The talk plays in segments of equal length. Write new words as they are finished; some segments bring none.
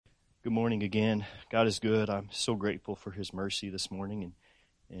Good morning again. God is good. I'm so grateful for His mercy this morning,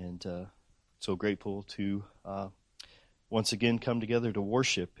 and so grateful to once again come together to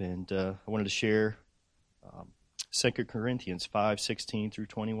worship. And I wanted to share 2 Corinthians 5:16 through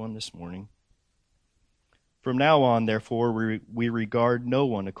 21 this morning. From now on, therefore, we regard no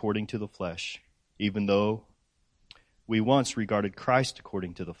one according to the flesh, even though we once regarded Christ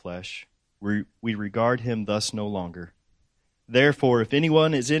according to the flesh. We regard Him thus no longer. Therefore, if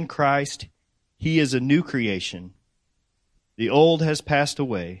anyone is in Christ, he is a new creation. The old has passed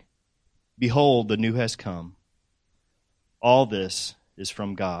away. Behold, the new has come. All this is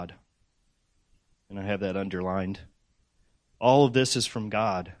from God. And I have that underlined. All of this is from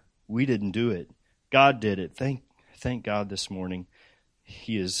God. We didn't do it. God did it. Thank God this morning.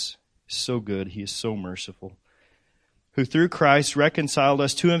 He is so good. He is so merciful. Who through Christ reconciled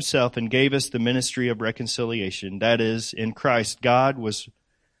us to Himself and gave us the ministry of reconciliation. That is, in Christ, God was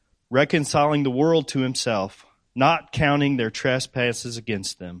reconciling the world to Himself, not counting their trespasses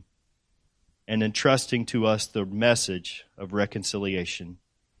against them, and entrusting to us the message of reconciliation.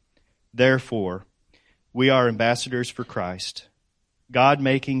 Therefore, we are ambassadors for Christ, God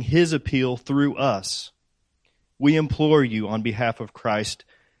making His appeal through us. We implore you on behalf of Christ,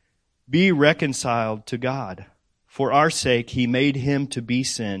 be reconciled to God. For our sake, He made Him to be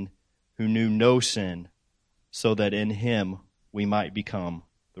sin who knew no sin, so that in Him we might become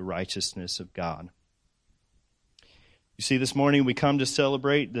the righteousness of God. You see, this morning we come to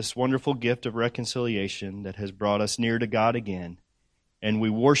celebrate this wonderful gift of reconciliation that has brought us near to God again. And we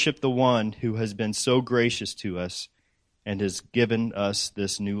worship the one who has been so gracious to us and has given us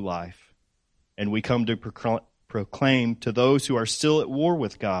this new life. And we come to proclaim to those who are still at war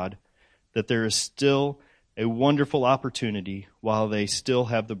with God that there is still a wonderful opportunity while they still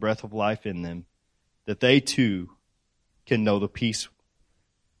have the breath of life in them, that they too can know that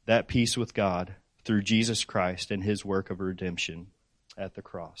peace with God through Jesus Christ and His work of redemption at the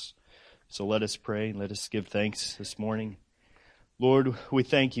cross. So let us pray and let us give thanks this morning. Lord, we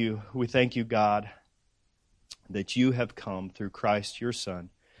thank you. We thank you, God, that you have come through Christ, your Son.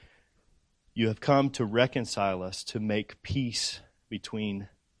 You have come to reconcile us, to make peace between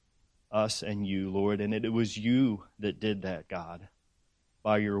us and you, Lord, and it was you that did that, God,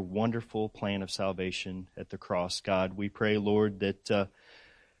 by your wonderful plan of salvation at the cross. God, we pray, Lord, that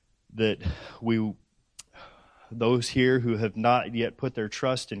those here who have not yet put their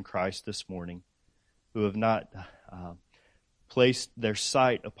trust in Christ this morning, who have not placed their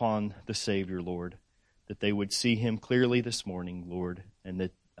sight upon the Savior, Lord, that they would see Him clearly this morning, Lord, and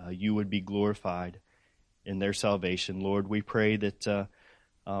that you would be glorified in their salvation. Lord, we pray that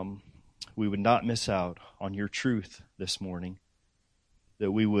we would not miss out on your truth this morning,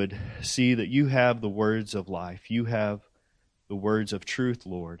 that we would see that you have the words of life, you have the words of truth,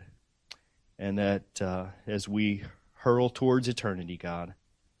 Lord, and that as we hurl towards eternity, God,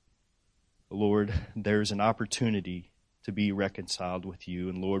 Lord, there's an opportunity to be reconciled with you,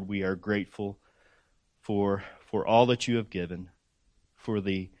 and Lord, we are grateful for all that you have given, for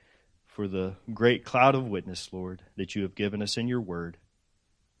the great cloud of witness, Lord, that you have given us in your word.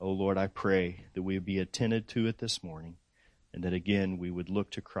 Oh, Lord, I pray that we would be attentive to it this morning, and that again we would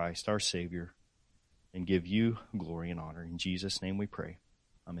look to Christ, our Savior, and give you glory and honor. In Jesus' name we pray.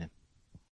 Amen.